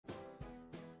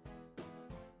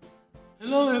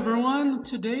Hello everyone,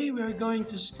 today we are going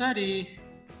to study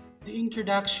the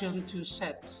introduction to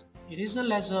sets. It is a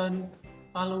lesson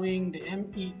following the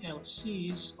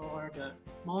MELCs or the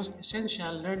most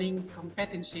essential learning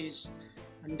competencies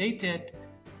mandated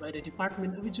by the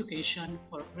Department of Education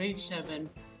for grade 7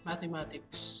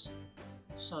 mathematics.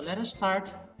 So let us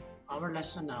start our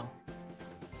lesson now.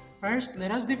 First,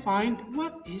 let us define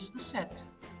what is a set.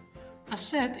 A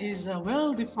set is a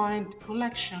well-defined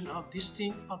collection of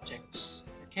distinct objects,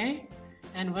 okay?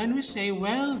 And when we say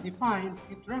well-defined,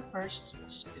 it refers to a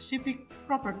specific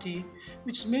property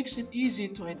which makes it easy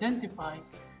to identify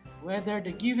whether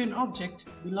the given object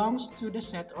belongs to the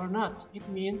set or not. It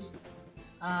means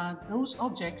those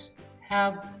objects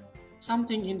have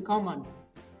something in common.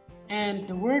 And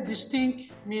the word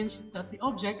distinct means that the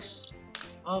objects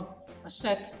of a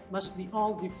set must be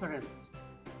all different.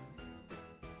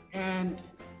 And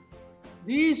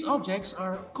these objects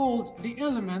are called the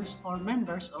elements or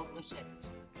members of the set.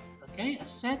 Okay, a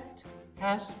set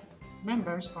has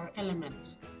members or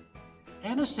elements.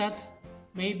 And a set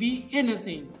may be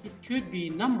anything. It could be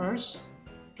numbers,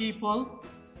 people,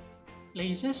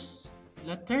 places,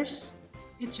 letters,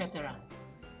 etc.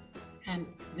 And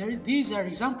these are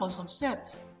examples of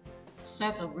sets.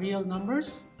 Set of real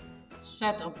numbers,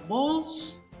 set of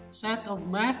balls, set of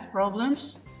math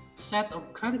problems, set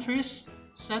of countries,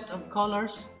 set of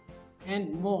colors,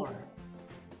 and more.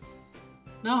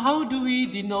 Now, how do we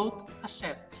denote a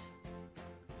set?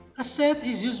 A set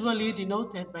is usually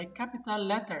denoted by capital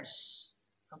letters,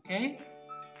 okay?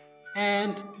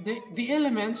 And the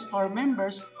elements or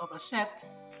members of a set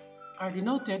are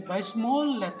denoted by small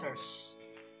letters.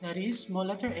 That is, small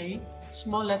letter A,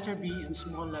 small letter B, and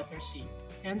small letter C,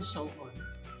 and so on.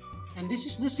 And this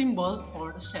is the symbol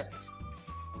for the set.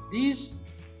 These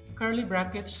curly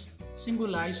brackets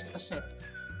symbolize a set.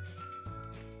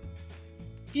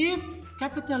 If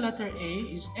capital letter A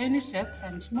is any set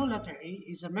and small letter a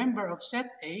is a member of set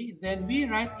A, then we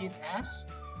write it as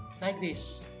like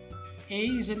this. A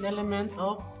is an element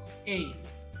of A.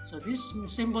 So this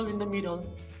symbol in the middle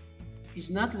is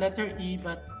not letter E,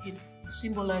 but it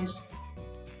symbolizes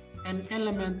an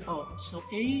element of. So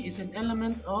A is an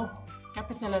element of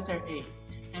capital letter A.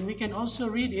 And we can also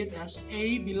read it as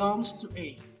A belongs to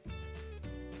A.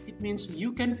 It means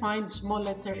you can find small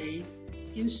letter a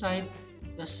inside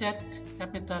the set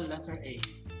capital letter A.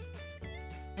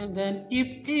 And then if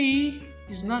A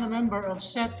is not a member of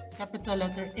set capital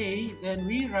letter A, then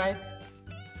we write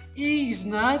A is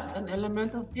not an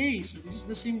element of A. So this is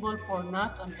the symbol for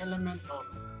not an element of.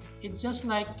 It's just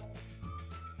like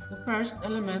the first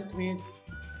element with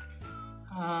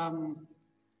a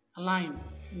line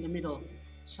in the middle.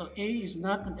 So A is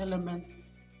not an element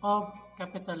of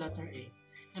capital letter A.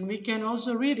 And we can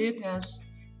also read it as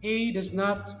A does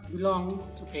not belong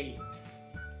to A.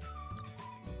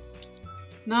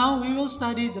 Now we will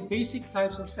study the basic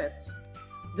types of sets.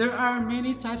 There are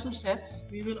many types of sets.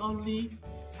 We will only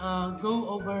go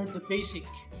over the basic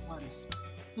ones.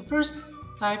 The first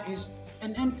type is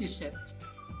an empty set.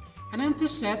 An empty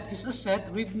set is a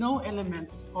set with no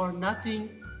element or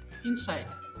nothing inside.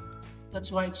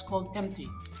 That's why it's called empty.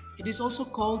 It is also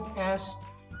called as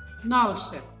null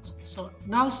set. So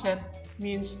null set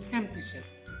means empty set.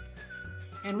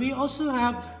 And we also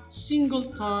have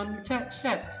singleton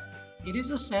set. It is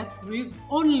a set with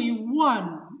only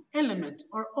one element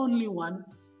or only one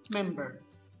member.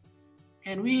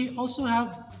 And we also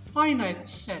have finite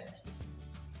set.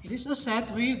 It is a set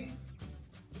with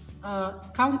a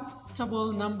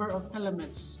countable number of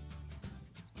elements.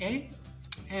 Okay?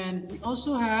 And we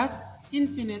also have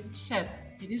infinite set.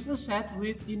 It is a set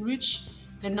in which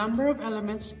the number of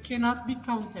elements cannot be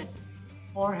counted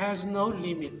or has no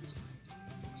limit.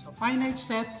 So finite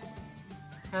set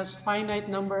has finite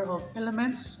number of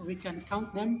elements, so we can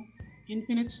count them.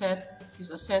 Infinite set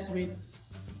is a set with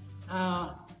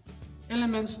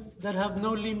elements that have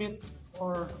no limit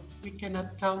or we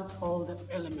cannot count all the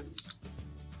elements.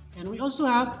 And we also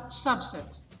have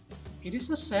subset. It is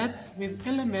a set with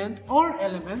element or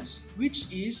elements which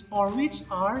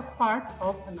are part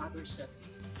of another set.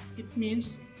 It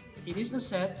means it is a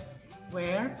set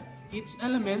where its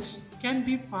elements can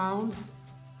be found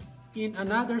in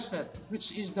another set,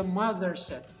 which is the mother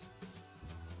set.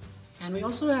 And we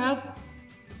also have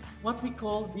what we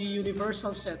call the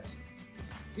universal set.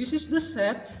 This is the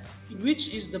set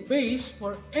which is the base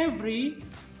for every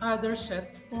other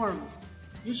set formed.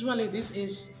 Usually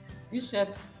this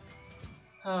set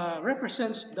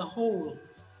represents the whole.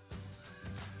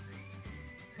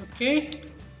 Okay,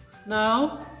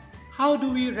 now how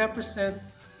do we represent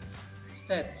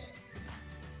sets?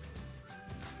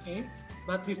 Okay,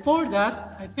 But before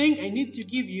that, I think I need to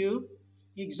give you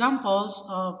examples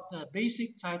of the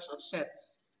basic types of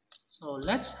sets. So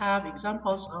let's have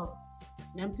examples of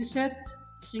an empty set,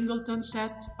 singleton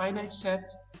set, finite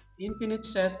set, infinite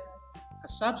set, a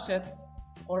subset,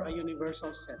 or a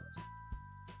universal set.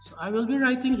 So I will be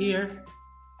writing here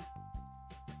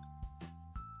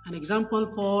an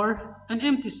example for an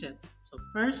empty set. So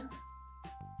first,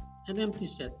 an empty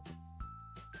set.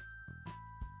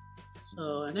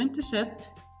 So an empty set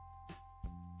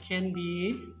can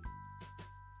be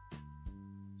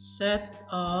set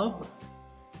of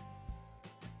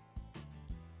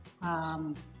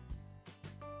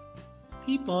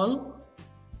people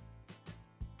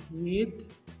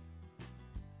with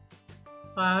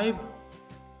 5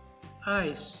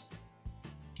 eyes.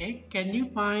 Okay, can you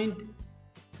find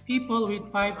people with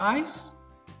 5 eyes?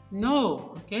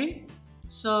 No. Okay,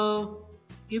 so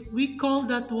if we call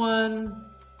that one,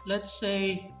 let's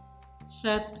say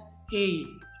set A.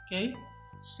 Okay,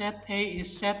 set A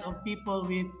is set of people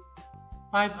with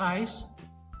 5 eyes,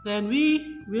 then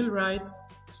we will write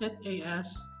set A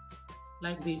as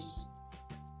like this,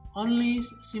 only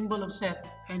symbol of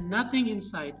set and nothing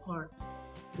inside, or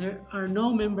there are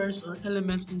no members or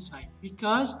elements inside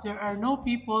because there are no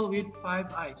people with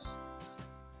 5 eyes.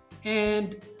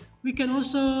 And we can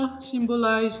also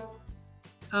symbolize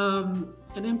an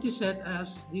empty set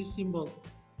as this symbol.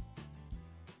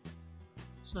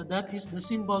 So that is the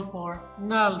symbol for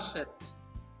null set.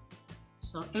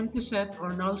 So empty set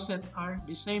or null set are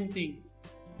the same thing.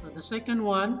 So the second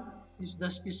one is the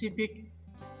specific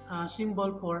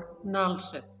symbol for null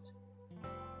set.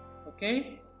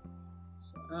 Okay?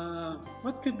 So,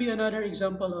 what could be another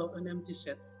example of an empty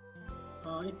set?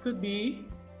 It could be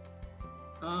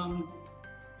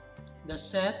the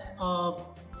set of,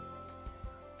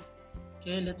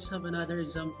 okay, let's have another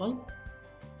example.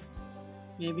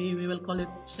 Maybe we will call it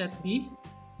set B.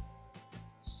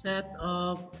 Set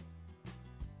of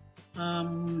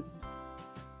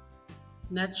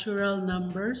natural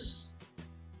numbers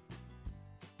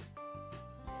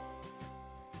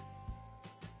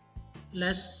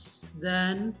less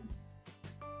than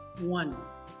 1.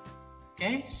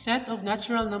 Okay, set of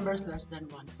natural numbers less than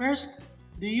 1. First,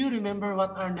 do you remember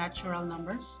what are natural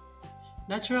numbers?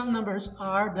 Natural numbers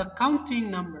are the counting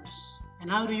numbers.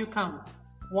 And how do you count?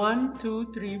 1,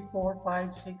 2, 3, 4,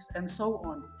 5, 6, and so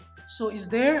on. So is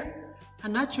there a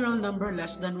natural number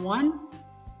less than 1?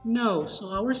 No.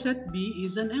 So our set B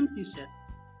is an empty set.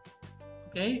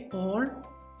 Okay, or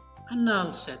a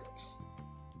null set.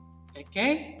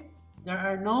 Okay? There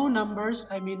are no numbers,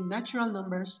 natural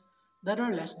numbers that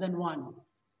are less than 1.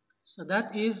 So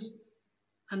that is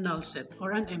a null set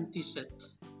or an empty set.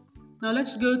 Now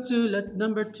let's go to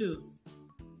number 2,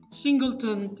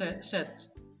 singleton set.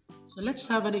 So let's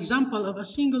have an example of a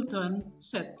singleton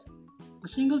set. A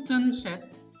singleton set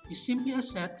is simply a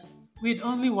set with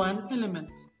only one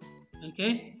element.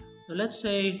 Okay, so let's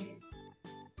say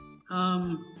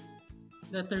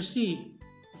letter C,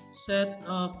 set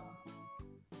of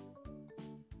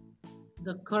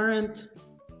the current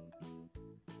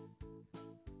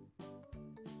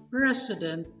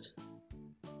president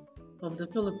of the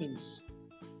Philippines.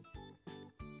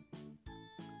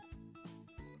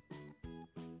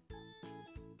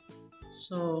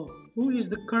 So, who is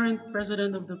the current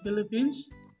president of the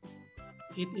Philippines?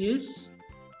 It is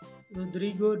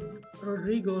Rodrigo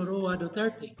Roa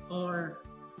Duterte, or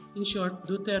in short,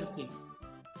 Duterte.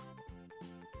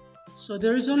 So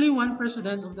there is only one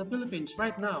president of the Philippines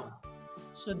right now.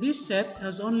 So this set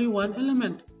has only one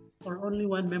element or only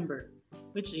one member,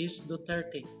 which is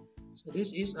Duterte. So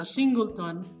this is a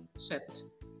singleton set.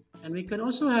 And we can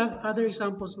also have other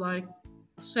examples like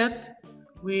set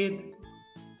with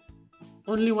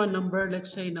only one number,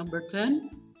 let's say number 10,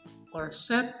 or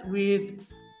set with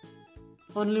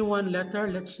only one letter,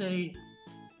 let's say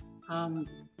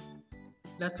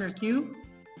letter Q.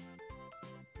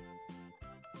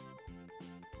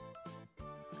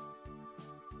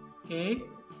 Okay,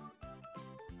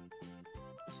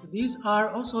 so these are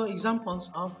also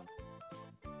examples of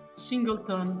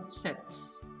singleton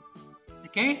sets.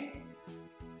 Okay,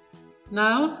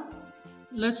 now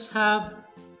let's have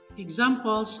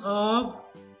examples of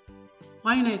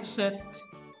finite set,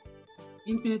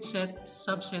 infinite set,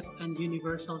 subset, and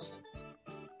universal set.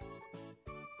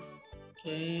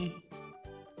 Okay,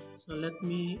 so let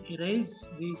me erase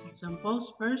these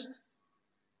examples first.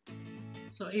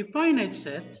 So a finite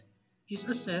set is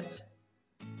a set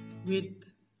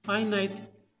with finite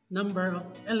number of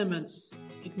elements.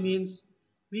 It means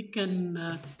we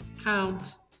can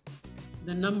count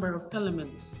the number of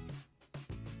elements.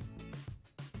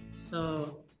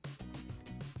 So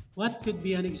What could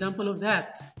be an example of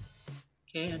that?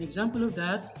 Okay, an example of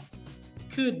that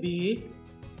could be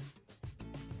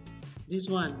this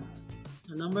one.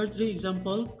 So number 3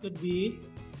 example could be,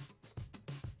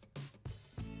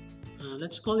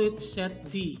 let's call it set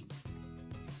D.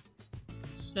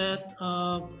 Set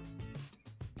of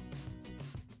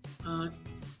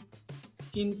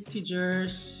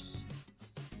integers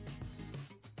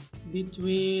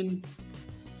between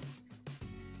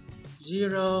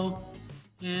 0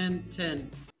 and 10.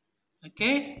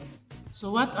 Okay,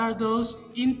 so what are those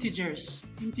integers?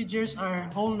 Integers are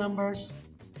whole numbers,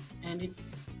 and it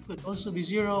could also be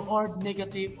 0 or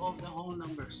negative of the whole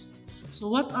numbers. So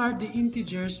what are the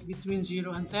integers between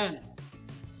 0 and 10?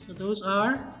 So those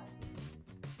are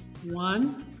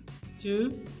 1,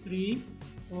 2, 3,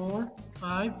 4,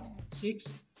 5,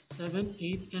 6, 7,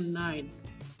 8, and 9.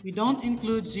 We don't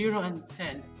include 0 and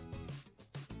 10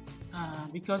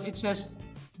 because it says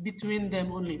between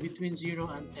them only, between 0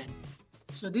 and 10.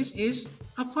 So this is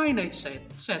a finite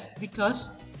set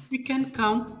because we can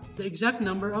count the exact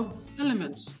number of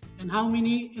elements. And how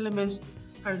many elements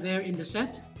are there in the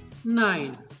set?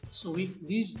 9. So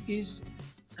this is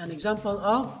an example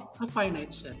of a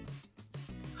finite set.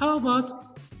 How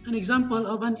about an example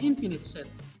of an infinite set?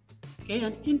 Okay,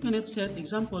 an infinite set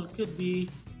example could be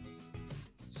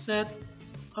set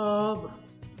of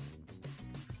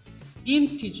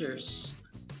integers.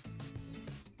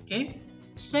 Okay,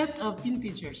 set of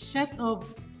integers, set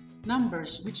of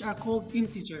numbers which are called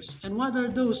integers. And what are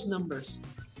those numbers?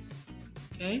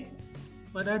 Okay,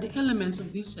 what are the elements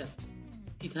of this set?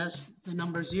 It has the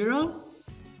number 0,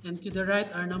 and to the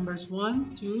right are numbers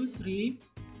 1, 2, 3,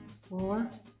 4,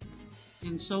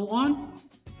 and so on.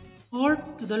 Or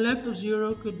to the left of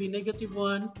 0 could be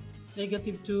 -1,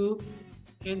 -2,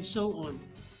 and so on.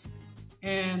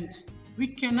 And we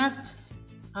cannot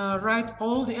write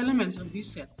all the elements of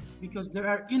this set because there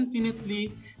are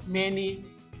infinitely many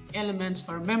elements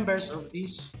or members of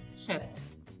this set.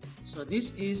 So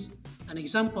this is an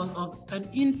example of an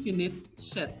infinite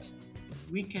set.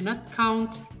 We cannot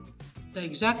count the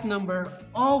exact number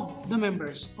of the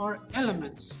members or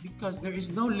elements because there is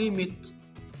no limit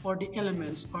for the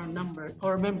elements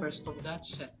or members of that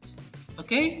set.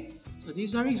 Okay, so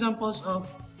these are examples of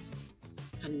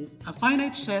a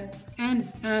finite set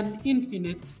and an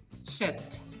infinite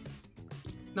set.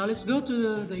 Now let's go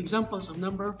to the examples of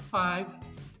number 5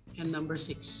 and number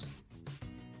 6.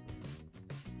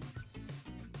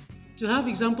 To have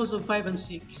examples of 5 and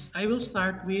 6, I will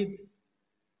start with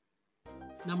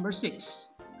number 6,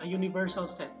 a universal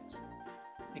set.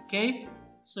 Okay,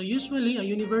 so usually a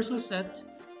universal set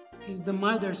is the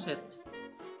mother set.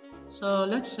 So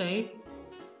let's say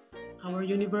our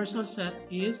universal set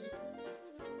is,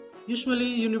 usually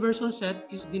universal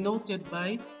set is denoted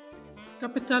by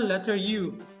capital letter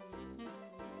U.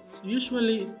 So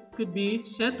usually it could be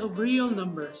set of real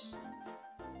numbers.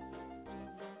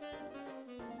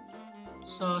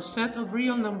 So set of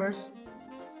real numbers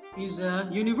is a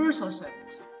universal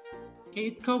set. Okay,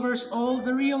 it covers all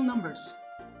the real numbers,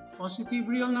 positive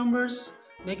real numbers,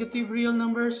 negative real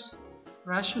numbers,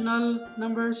 rational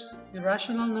numbers,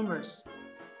 irrational numbers,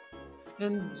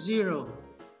 and 0.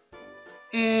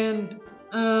 And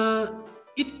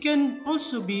it can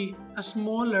also be a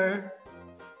smaller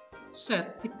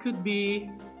set. It could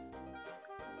be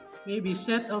maybe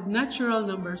set of natural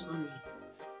numbers only.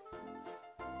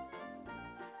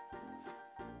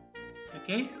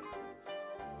 Okay,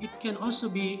 it can also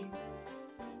be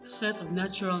a set of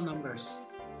natural numbers.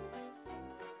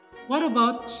 What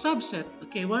about subset?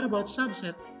 Okay, what about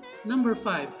subset number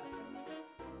 5?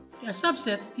 A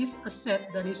subset is a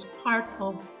set that is part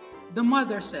of the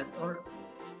mother set or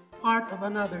part of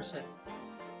another set.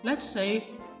 Let's say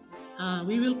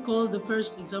we will call the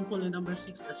first example in number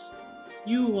 6 as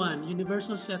U1,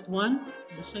 universal set 1,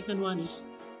 and the second one is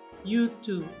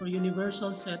U2 or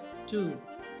universal set 2.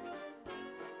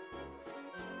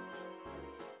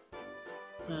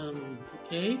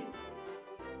 Okay,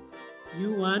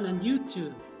 U1 and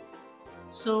U2.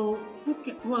 So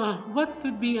what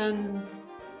could be an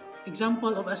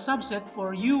example of a subset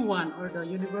for U1 or the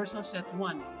universal set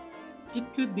 1?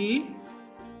 It could be,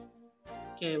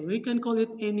 okay, we can call it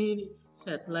any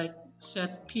set like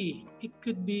set P. It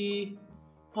could be,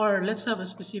 or let's have a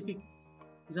specific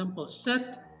example,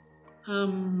 set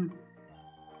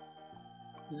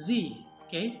Z.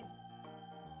 Okay,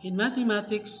 in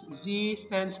mathematics, Z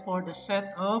stands for the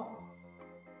set of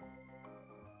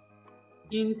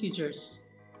integers.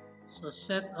 So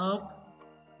set of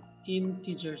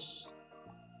integers.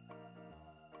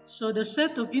 So the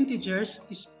set of integers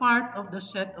is part of the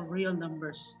set of real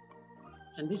numbers.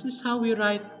 And this is how we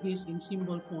write this in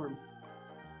symbol form.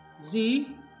 Z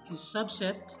is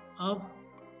subset of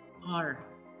R.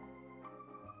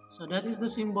 So that is the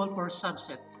symbol for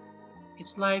subset.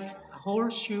 It's like a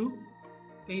horseshoe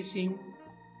facing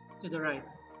to the right.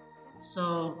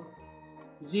 So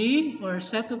Z, or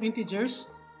set of integers,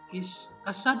 is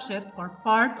a subset or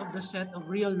part of the set of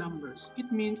real numbers.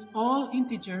 It means all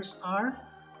integers are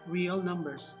real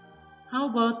numbers. How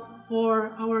about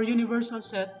for our universal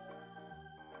set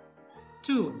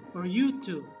 2, or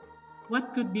U2?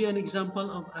 What could be an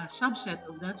example of a subset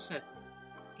of that set?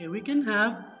 Okay, we can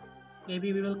have,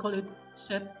 maybe we will call it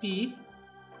set P.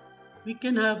 We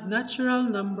can have natural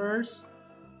numbers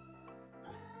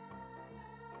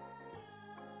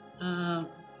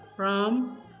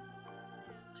from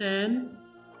 10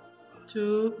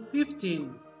 to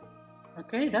 15.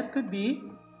 Okay, that could be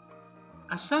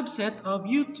a subset of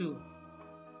U2.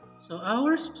 So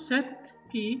our set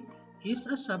P is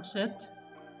a subset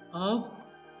of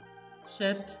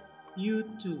set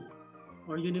U2,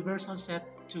 or universal set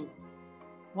 2.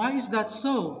 Why is that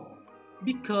so?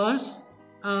 Because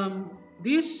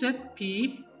this set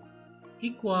P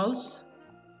equals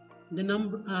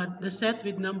the set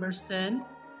with numbers 10,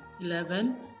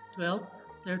 11, 12,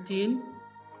 13,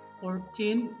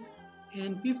 14,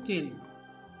 and 15.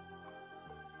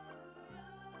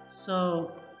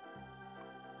 So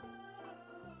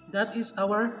that is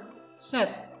our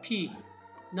set P,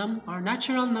 our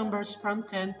natural numbers from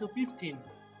 10 to 15.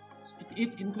 So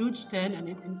it includes 10 and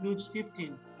it includes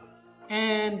 15.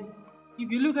 And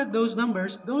if you look at those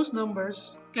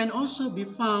numbers can also be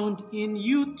found in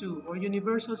U2, or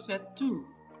universal set 2,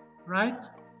 right?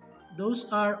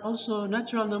 Those are also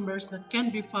natural numbers that can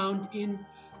be found in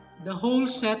the whole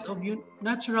set of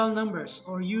natural numbers,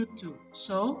 or U2.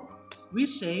 So we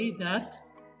say that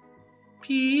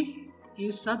P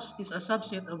is a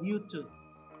subset of U2.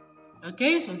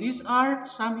 Okay, so these are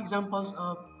some examples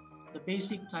of the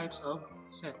basic types of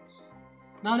sets.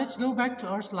 Now let's go back to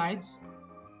our slides.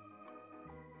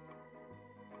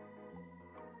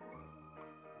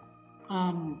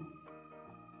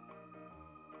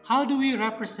 How do we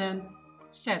represent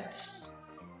sets?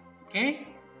 Okay,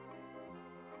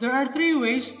 there are 3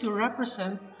 ways to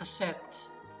represent a set.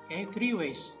 Okay, 3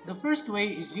 ways. The first way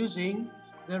is using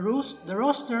the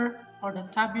roster or the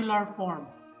tabular form.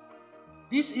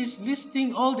 This is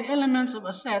listing all the elements of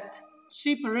a set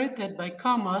separated by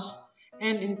commas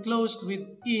and enclosed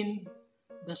within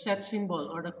the set symbol,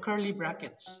 or the curly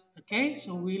brackets. Okay,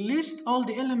 so we list all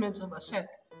the elements of a set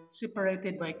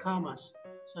separated by commas.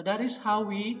 So that is how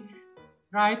we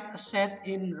write a set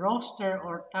in roster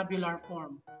or tabular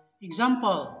form.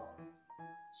 Example,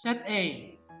 set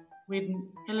A with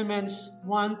elements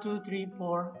 1, 2, 3,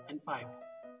 4, and 5.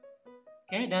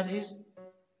 Okay, that is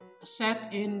a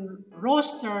set in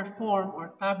roster form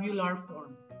or tabular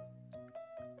form.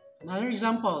 Another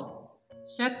example,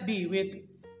 set B with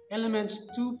elements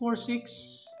 2, 4,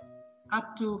 6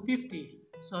 up to 50.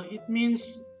 So it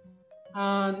means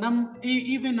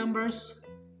even numbers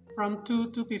from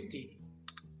 2 to 50.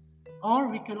 Or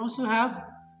we can also have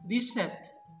this set.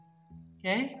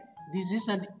 Okay, this is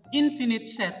an infinite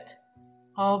set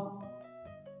of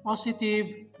positive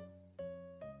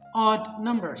odd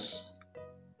numbers.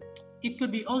 It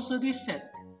could be also this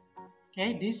set.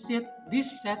 Okay, this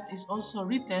set is also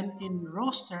written in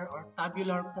roster or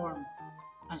tabular form.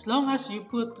 As long as you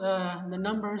put the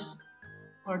numbers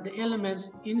or the elements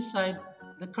inside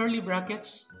the curly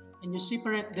brackets and you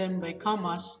separate them by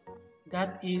commas,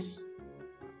 that is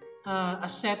a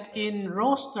set in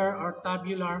roster or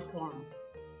tabular form.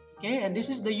 Okay, and this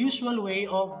is the usual way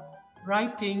of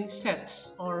writing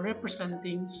sets or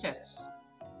representing sets.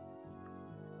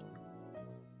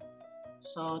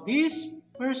 So these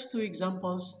first 2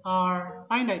 examples are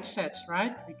finite sets,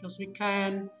 right? Because we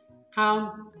can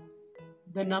count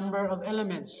the number of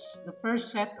elements. The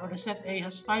first set, or the set A,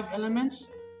 has 5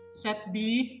 elements. Set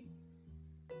B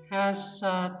has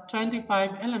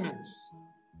 25 elements.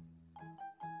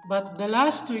 But the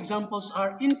last 2 examples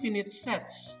are infinite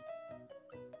sets.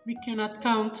 We cannot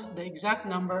count the exact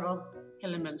number of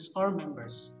elements or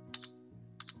members.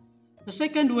 The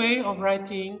second way of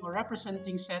writing or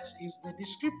representing sets is the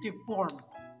descriptive form.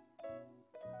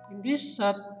 In this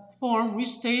form, we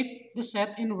state the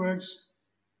set in words.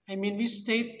 We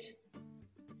state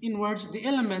in words the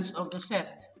elements of the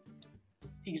set.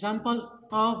 Example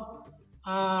of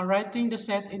writing the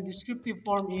set in descriptive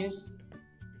form is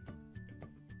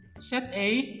set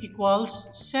A equals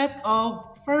set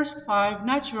of first 5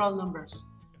 natural numbers.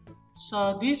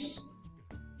 So this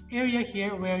area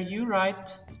here where you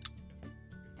write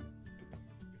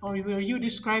or where you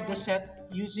describe the set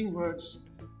using words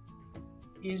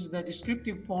is the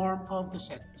descriptive form of the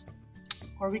set.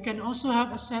 Or we can also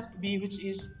have a set B, which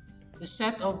is the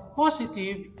set of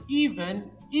positive even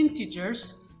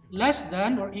integers less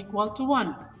than or equal to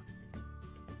 1.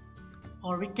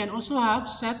 Or we can also have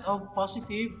set of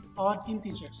positive odd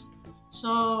integers.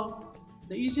 So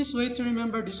the easiest way to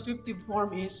remember descriptive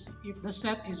form is if the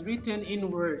set is written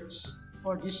in words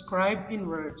or described in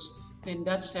words, then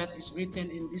that set is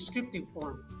written in descriptive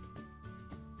form.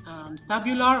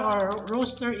 Tabular or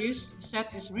roster is the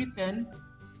set is written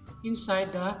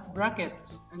inside the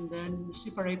brackets and then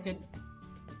separated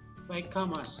by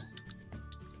commas.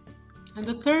 And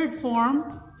the third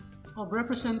form of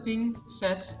representing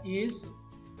sets is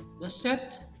the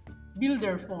set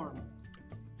builder form.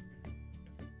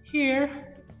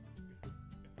 Here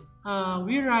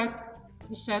we write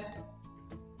the set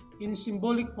in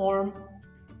symbolic form,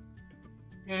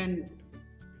 and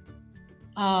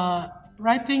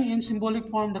writing in symbolic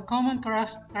form the common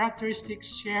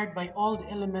characteristics shared by all the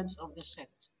elements of the set.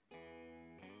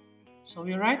 So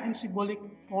we write in symbolic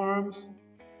forms.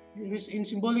 In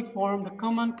symbolic form, the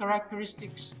common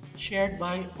characteristics shared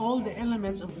by all the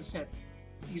elements of the set.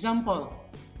 Example,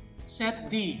 set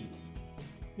D,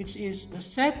 which is the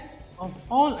set of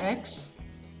all x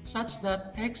such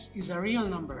that x is a real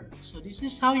number. So this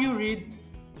is how you read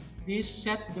this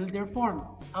set builder form.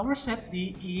 Our set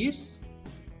D is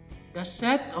the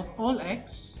set of all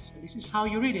x. So this is how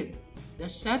you read it. The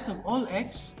set of all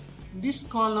x. This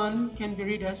column can be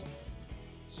read as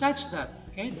such that.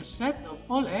 Okay, the set of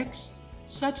all x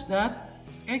such that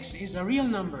x is a real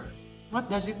number. What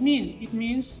does it mean? It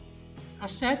means a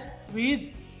set with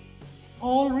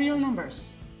all real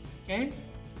numbers. Okay,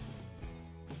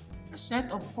 a set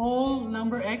of all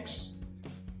number x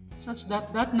such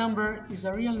that that number is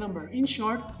a real number. In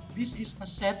short, this is a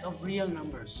set of real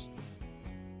numbers.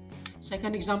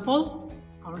 Second example,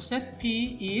 our set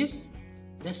P is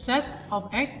the set of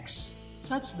x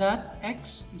such that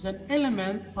x is an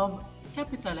element of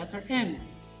capital letter N.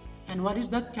 And what is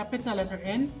that capital letter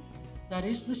N? That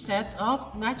is the set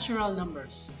of natural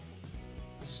numbers.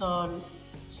 So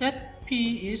set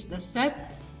P is the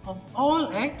set of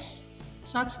all x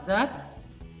such that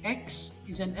x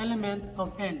is an element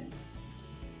of N,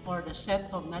 or the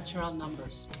set of natural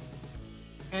numbers.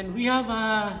 And we have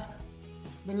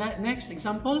the next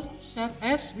example, set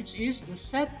S, which is the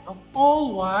set of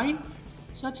all y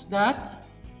such that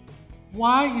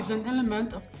y is an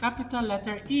element of capital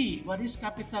letter E. What is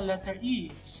capital letter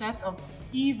E? Set of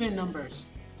even numbers.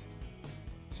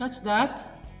 Such that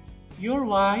your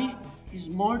y is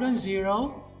more than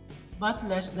 0 but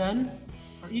less than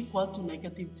or equal to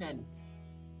 -10.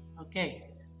 Okay,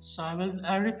 so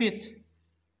I repeat.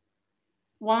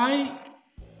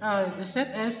 The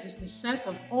set S is the set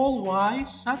of all y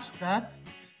such that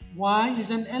y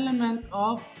is an element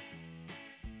of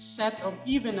set of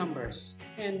even numbers,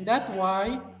 and that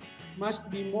y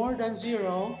must be more than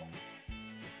 0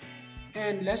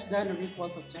 and less than or equal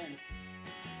to 10.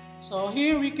 So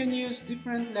here we can use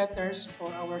different letters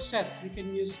for our set. We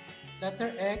can use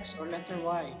letter X or letter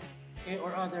Y, okay,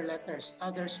 or other letters,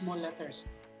 other small letters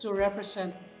to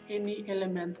represent any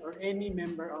element or any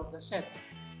member of the set.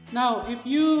 Now, if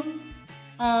you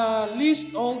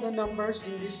list all the numbers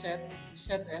in this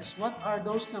set S, what are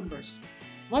those numbers?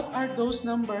 What are those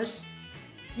numbers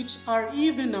which are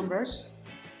even numbers,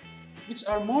 which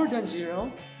are more than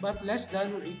 0 but less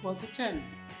than or equal to 10?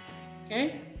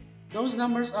 Okay, those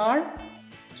numbers are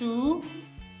 2,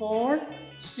 4,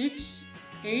 6,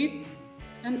 8,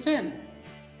 and 10.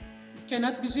 It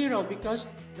cannot be 0 because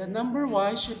the number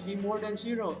y should be more than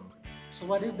 0. So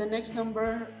what is the next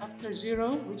number after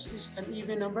 0, which is an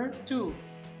even number? 2,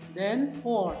 then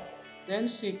 4, then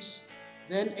 6,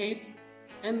 then 8,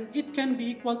 and it can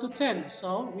be equal to 10,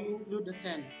 so we include the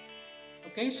 10.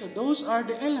 Okay, so those are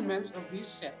the elements of this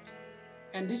set,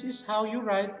 and this is how you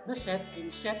write the set in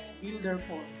set builder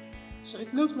form. So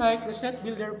it looks like the set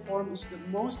builder form is the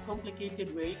most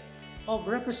complicated way of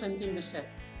representing the set.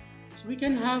 So we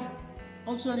can have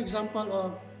also an example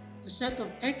of the set of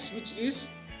X, which is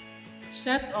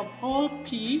set of all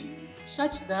P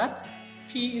such that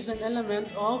P is an element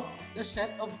of the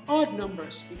set of odd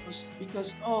numbers,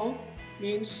 because O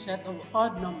means set of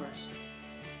odd numbers,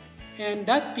 and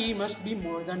that P must be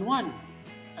more than 1.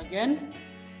 Again,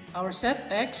 our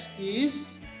set X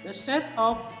is the set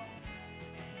of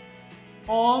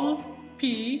all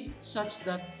P such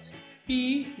that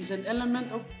P is an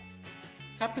element of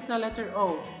capital letter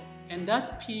O, and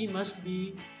that P must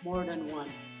be more than 1.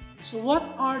 So what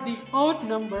are the odd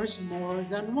numbers more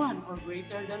than 1 or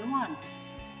greater than 1?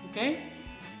 Okay,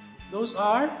 Those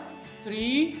are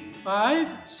 3,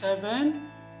 5,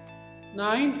 7,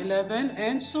 9, 11,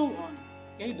 and so on.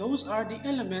 Okay, those are the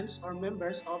elements or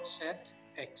members of set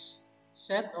X.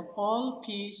 Set of all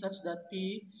P such that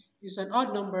P is an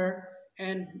odd number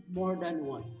and more than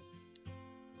 1.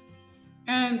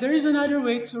 And there is another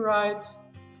way to write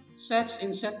sets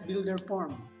in set builder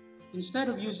form. Instead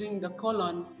of using the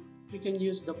colon, we can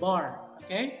use the bar.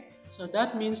 Okay, so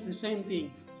that means the same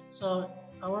thing. So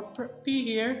our P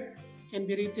here can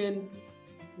be written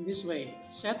in this way: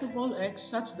 set of all X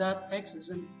such that X is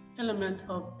an element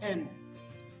of N.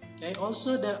 Okay,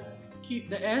 also the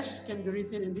S can be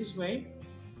written in this way.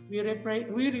 We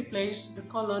replace the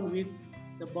colon with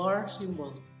the bar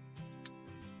symbol.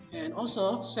 And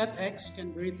also set X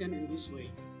can be written in this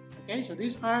way. Okay, so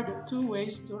these are the two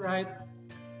ways to write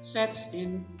sets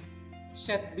in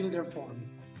set builder form.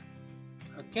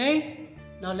 Okay,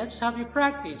 now let's have you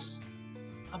practice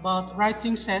about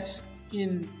writing sets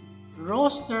in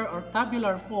roster or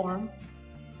tabular form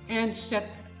and set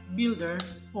builder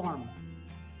form.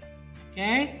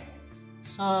 Okay,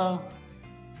 so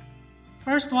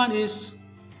first one is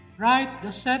write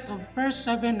the set of first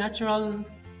 7 natural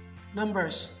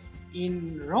numbers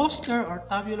in roster or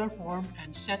tabular form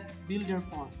and set builder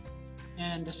form.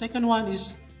 And the second one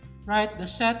is write the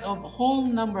set of whole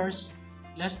numbers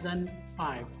less than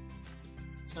 5.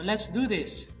 So let's do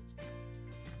this.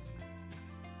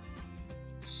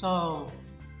 So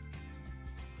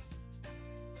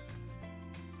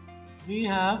we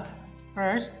have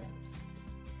first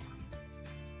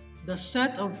the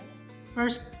set of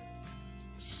first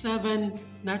 7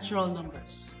 natural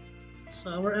numbers.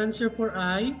 So our answer for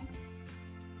I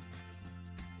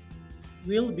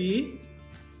will be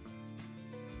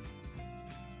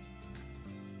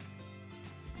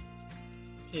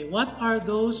okay, what are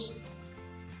those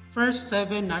first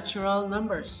 7 natural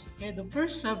numbers? Okay, the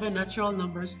first 7 natural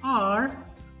numbers are,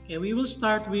 okay, we will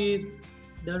start with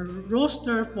the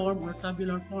roster form or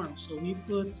tabular form. So we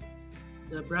put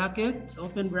the bracket,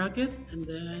 open bracket, and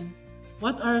then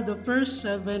what are the first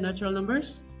 7 natural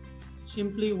numbers?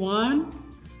 Simply 1,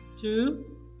 2,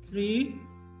 3,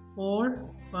 4,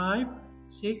 5,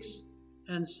 6,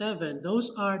 and 7.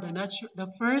 Those are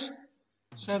the first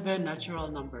 7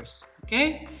 natural numbers.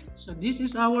 Okay, so this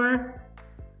is our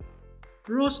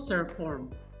roster form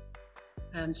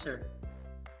answer.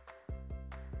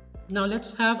 Now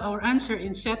let's have our answer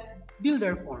in set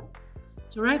builder form.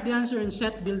 To write the answer in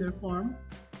set builder form,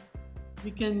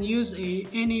 we can use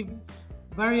any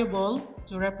variable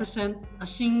to represent a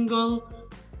single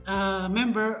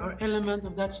member or element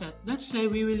of that set. Let's say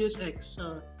we will use X.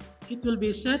 So it will be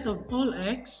a set of all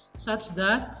X such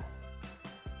that,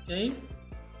 okay,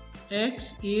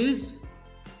 X is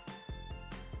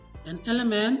an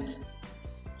element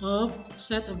of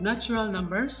set of natural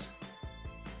numbers,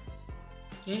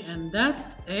 okay, and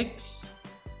that X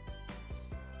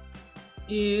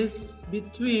is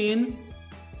between,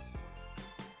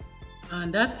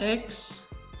 and that X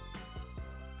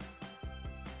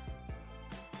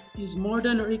is more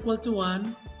than or equal to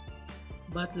 1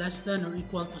 but less than or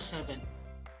equal to 7.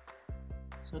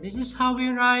 So this is how we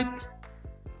write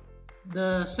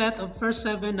the set of first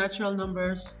 7 natural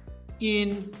numbers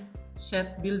in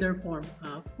set builder form.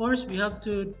 Of course, we have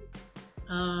to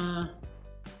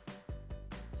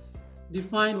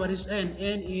define what is N.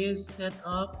 N is set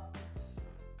of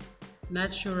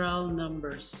natural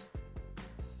numbers.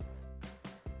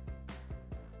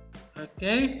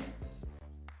 Okay,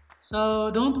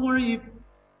 so don't worry if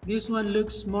this one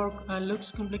looks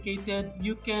complicated.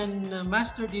 You can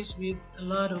master this with a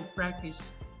lot of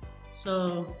practice.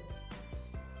 So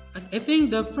I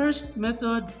think the first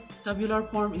method, tabular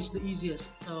form, is the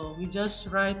easiest. So we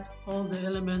just write all the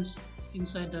elements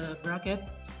inside the bracket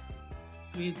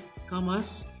with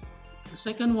commas. The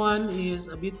second one is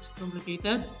a bit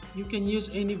complicated. You can use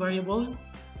any variable.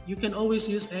 You can always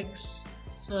use X.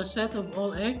 So a set of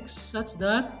all X such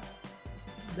that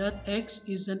X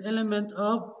is an element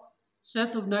of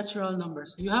set of natural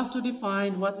numbers. You have to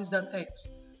define what is that X.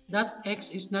 That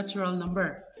X is natural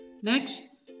number. Next,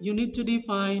 you need to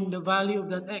define the value of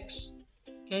that X.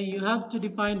 Okay, you have to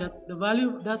define that the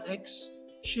value of that X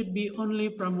should be only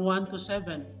from 1 to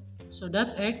 7. So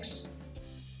that X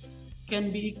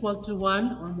can be equal to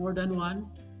 1 or more than 1,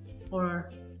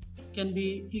 or can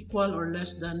be equal or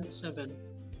less than 7.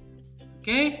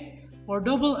 Okay, for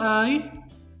double I,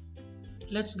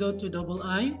 let's go to double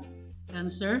I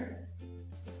answer.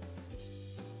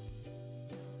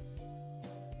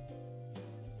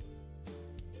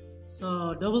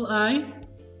 So double I,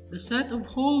 the set of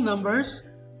whole numbers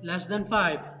less than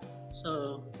 5.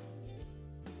 So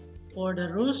For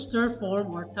the roster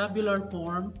form or tabular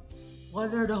form,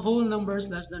 what are the whole numbers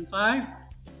less than 5?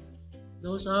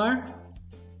 Those are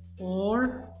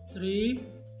 4, 3,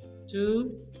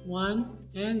 2, 1,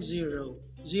 and 0.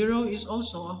 0 is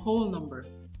also a whole number.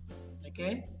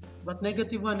 Okay? But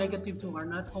negative 1, negative 2 are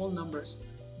not whole numbers,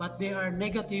 but they are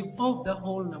negative of the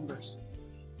whole numbers.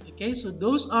 Okay, so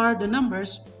those are the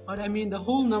numbers, or I mean the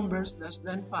whole numbers less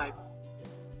than 5.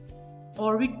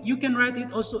 Or you can write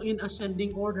it also in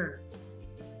ascending order.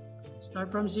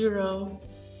 Start from 0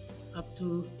 up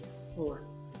to 4.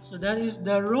 So that is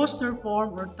the roster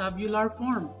form or tabular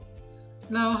form.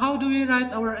 Now, how do we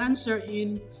write our answer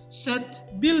in set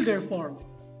builder form?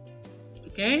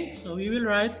 Okay, so we will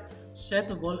write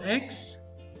set of all x.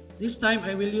 This time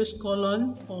I will use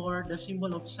colon for the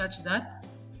symbol of such that.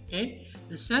 Okay,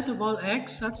 the set of all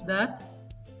x such that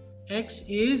x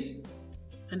is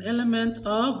an element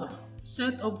of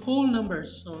set of whole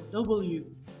numbers, so W.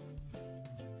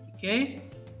 Okay,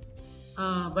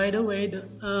 by the way, the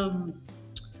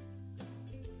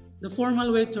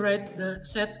formal way to write the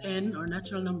set n or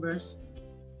natural numbers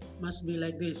must be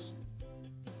like this.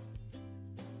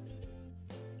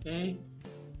 Okay,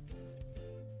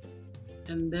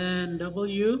 and then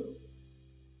W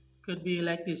could be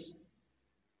like this.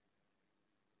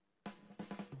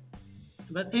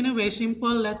 But anyway,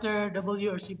 simple letter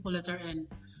W or simple letter N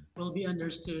will be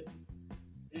understood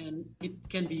and it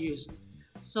can be used.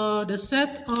 So the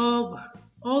set of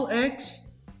all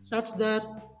x such that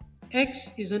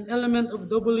x is an element of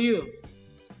W,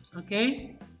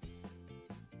 okay,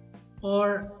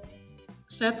 or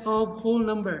set of whole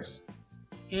numbers,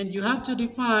 and you have to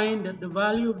define that the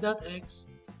value of that x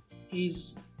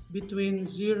is between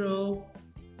from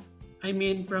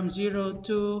 0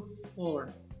 to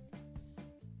 4.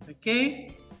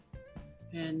 Okay,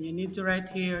 and you need to write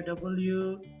here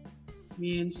W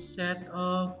means set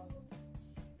of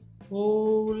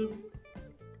whole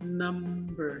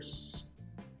numbers.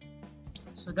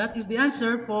 So that is the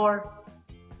answer for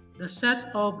the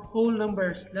set of whole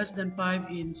numbers less than 5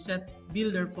 in set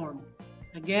builder form.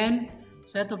 Again,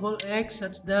 set of all x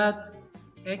such that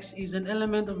x is an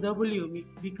element of W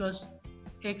because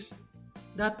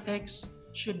that x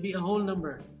should be a whole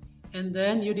number. And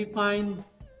then you define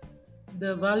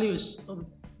the values of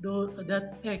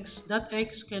that x. That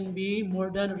x can be more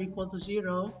than or equal to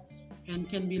 0 and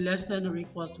can be less than or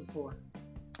equal to 4.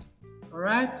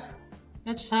 Alright,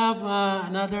 let's have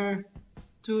another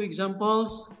 2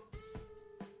 examples.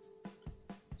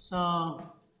 So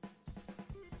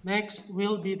next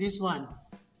will be this one.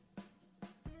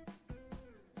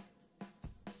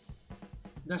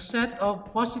 The set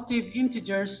of positive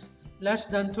integers less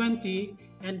than 20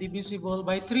 and divisible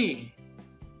by 3.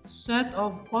 Set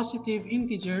of positive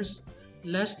integers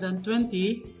less than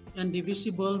 20 and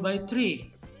divisible by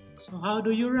 3. So how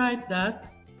do you write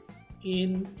that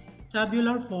in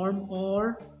tabular form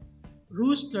or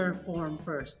roster form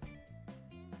first?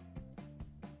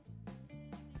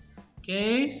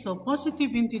 Okay, so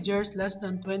positive integers less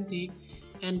than 20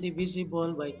 and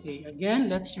divisible by 3. Again,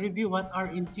 let's review what are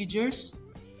integers.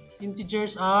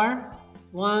 Integers are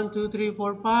 1, 2, 3,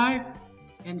 4, 5,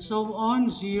 and so on,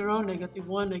 0,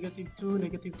 -1,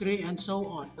 -2, -3, and so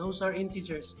on. Those are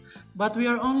integers. But we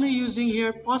are only using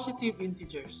here positive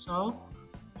integers. So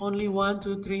only 1,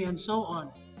 2, 3, and so on.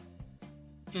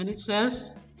 And it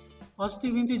says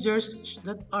positive integers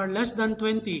that are less than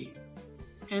 20.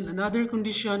 And another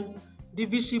condition,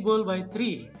 divisible by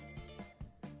 3.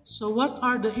 So what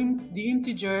are the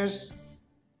integers,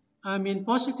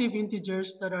 positive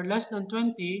integers that are less than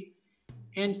 20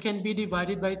 and can be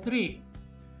divided by 3?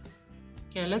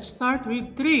 Okay, let's start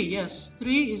with 3. Yes,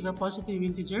 3 is a positive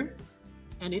integer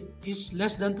and it is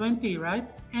less than 20, right?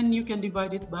 And you can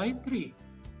divide it by 3.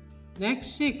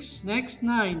 Next 6, next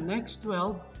 9, next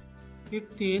 12,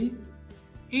 15,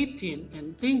 18,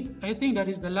 and I think that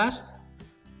is the last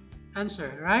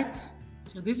answer, right?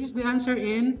 So this is the answer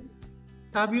in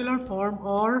tabular form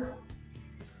or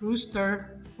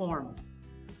roster form.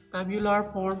 Tabular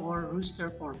form or roster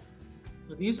form.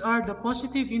 So these are the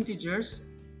positive integers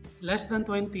less than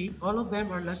 20. All of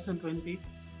them are less than 20,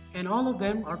 and all of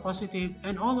them are positive,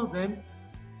 and all of them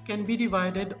can be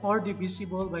divided or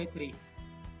divisible by 3.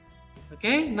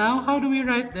 Okay, now how do we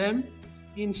write them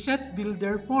in set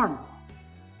builder form?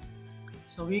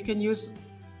 So we can use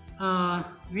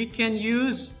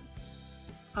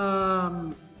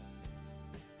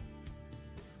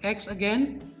x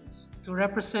again to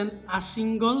represent a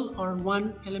single or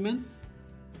one element.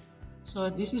 So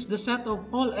this is the set of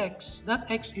all x. That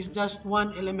x is just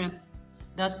one element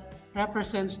that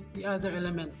represents the other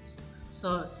elements.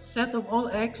 So set of all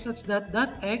x such that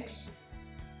that x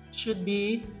should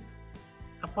be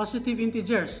a positive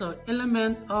integer. So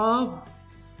element of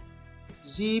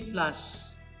z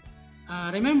plus.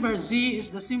 Remember, z is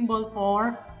the symbol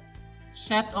for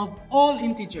set of all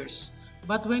integers.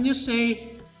 But when you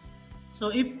say,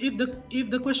 so if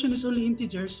the question is only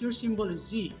integers, your symbol is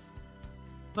z.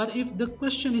 But if the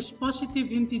question is positive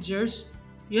integers,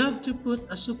 you have to put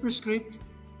a superscript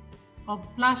of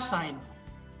plus sign.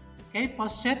 Okay,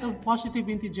 set of positive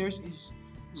integers is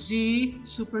z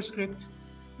superscript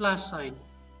plus sign.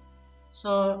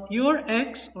 So your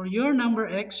x or your number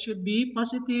x should be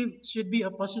a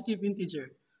positive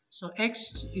integer. So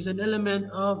x is an element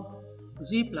of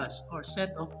z plus or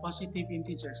set of positive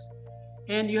integers.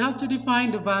 And you have to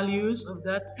define the values of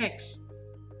that x.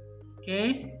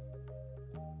 Okay?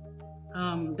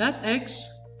 That x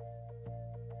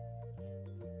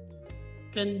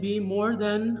can be more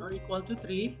than or equal to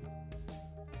 3,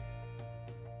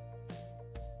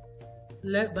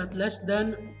 but less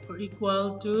than or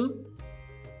equal to,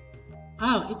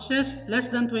 it says less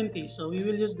than 20, so we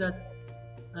will use that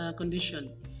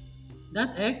condition.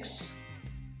 That x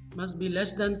must be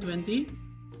less than 20,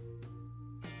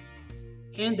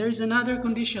 and there's another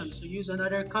condition, so use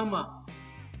another comma.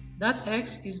 That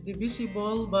x is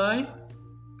divisible by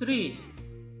 3.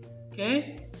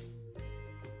 Okay,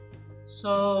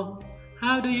 so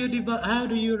how do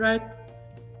you write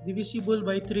divisible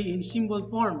by 3 in symbol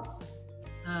form?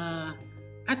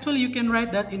 Actually, you can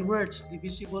write that in words,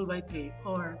 divisible by 3,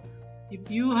 or if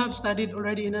you have studied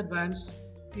already in advance,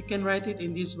 you can write it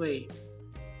in this way.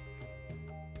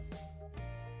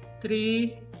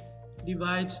 3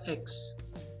 divides x.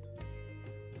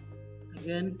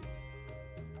 Again,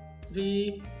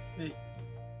 3, wait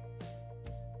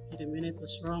a minute,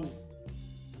 what's wrong?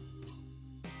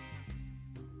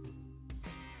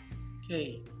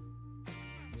 Okay,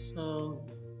 so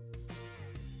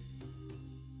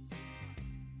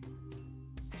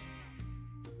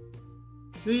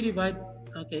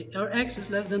our x is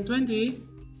less than 20,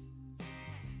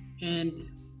 and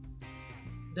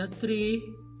that 3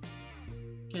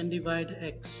 can divide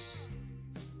x.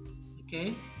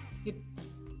 Okay,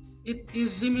 it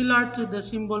is similar to the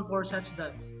symbol for such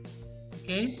that.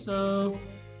 Okay, so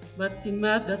but in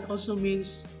math that also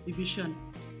means division.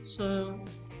 So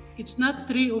it's not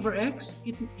 3 over x,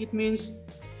 it means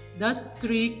that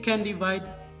 3 can divide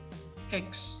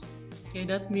x. Okay,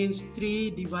 that means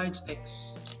 3 divides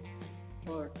x,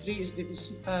 or 3 is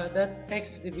that x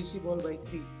is divisible by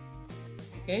 3.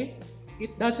 Okay,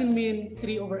 it doesn't mean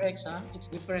 3 over x, it's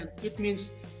different. It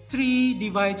means 3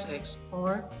 divides x,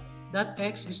 or that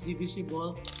x is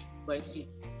divisible by 3.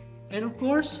 And of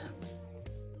course,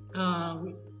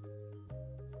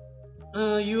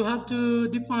 you have to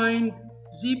define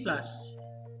z plus.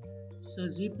 So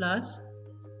z plus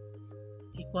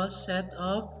equals set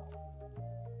of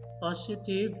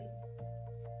positive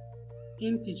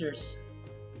integers.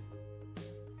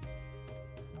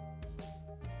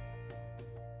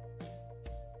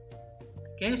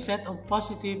 Okay, set of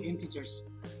positive integers.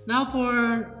 Now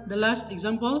for the last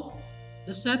example,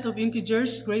 the set of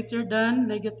integers greater than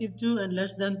 -2 and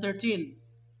less than 13.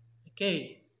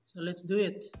 Okay, so let's do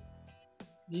it.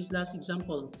 This last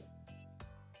example.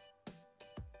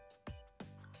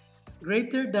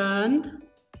 Greater than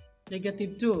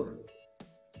 -2,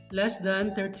 less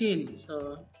than 13.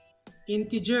 So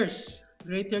integers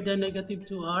greater than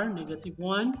 -2 are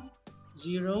 -1,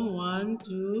 0, 1,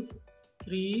 2,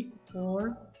 3,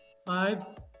 4, 5,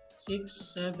 6,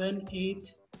 7,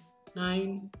 8,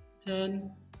 9,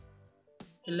 10,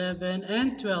 11,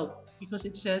 and 12, because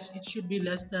it says it should be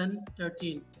less than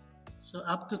 13. So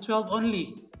up to 12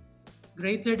 only.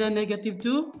 Greater than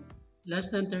 -2, less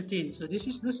than 13. So this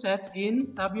is the set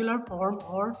in tabular form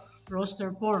or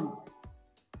roster form.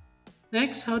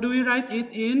 Next, how do we write it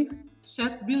in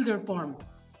set builder form?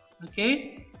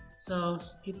 Okay, so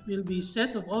it will be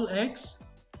set of all x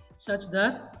such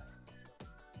that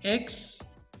x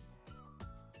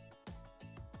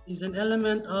is an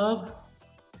element of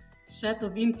set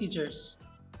of integers.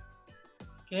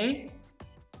 Okay,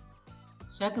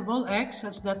 set of all x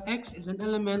such that x is an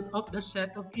element of the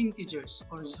set of integers,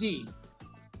 or z.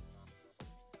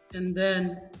 And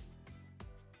then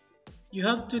you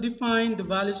have to define the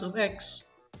values of x.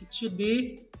 It should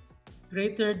be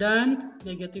greater than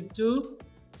 -2,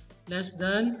 less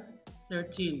than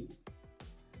 13.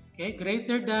 Okay,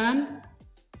 greater than,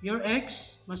 your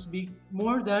x must be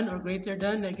more than or greater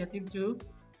than -2,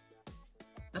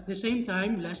 at the same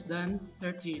time less than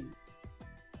 13.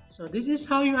 So this is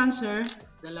how you answer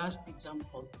the last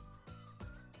example.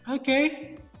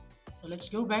 Okay, so let's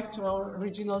go back to our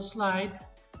original slide.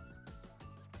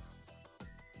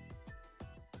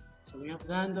 we have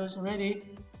done those already.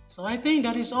 So I think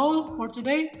that is all for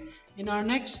today. In our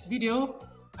next video,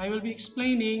 I will be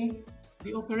explaining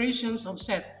the operations of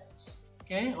sets,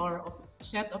 okay, or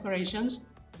set operations,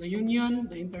 the union,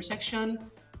 the intersection,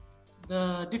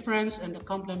 the difference, and the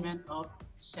complement of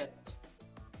set.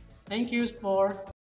 Thank you for